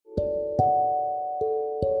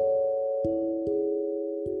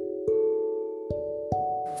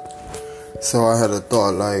So I had a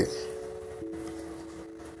thought, like,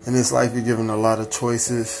 in this life you're given a lot of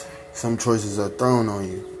choices. Some choices are thrown on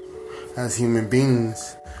you. As human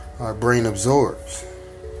beings, our brain absorbs,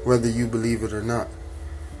 whether you believe it or not.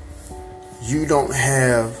 You don't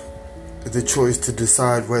have the choice to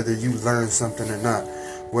decide whether you learn something or not.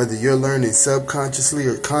 Whether you're learning subconsciously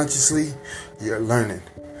or consciously, you're learning.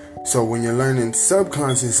 So when you're learning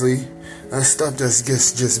subconsciously, that stuff that's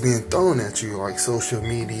just being thrown at you, like social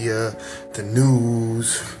media, the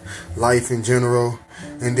news, life in general.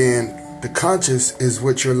 And then the conscious is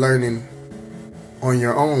what you're learning on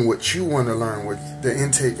your own, what you want to learn, with the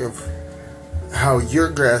intake of how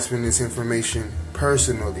you're grasping this information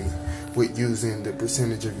personally with using the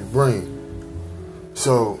percentage of your brain.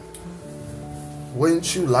 So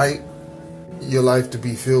wouldn't you like your life to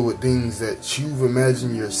be filled with things that you've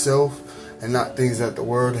imagined yourself and not things that the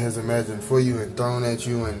world has imagined for you and thrown at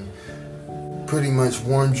you and pretty much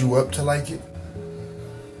warmed you up to like it?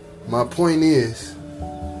 My point is,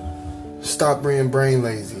 stop being brain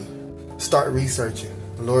lazy. Start researching.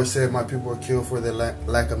 The Lord said my people are killed for their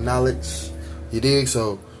lack of knowledge. You dig?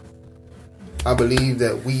 So I believe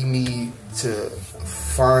that we need to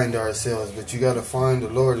find ourselves, but you got to find the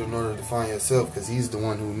Lord in order to find yourself, because He's the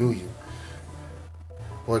one who knew you.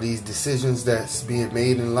 Or these decisions that's being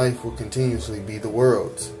made in life will continuously be the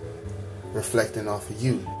world's reflecting off of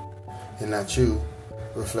you, and not you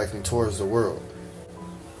reflecting towards the world.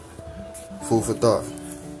 Food for thought.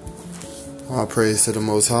 All praise to the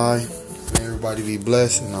Most High. May everybody be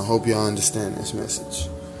blessed, and I hope y'all understand this message.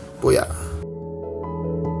 Booyah.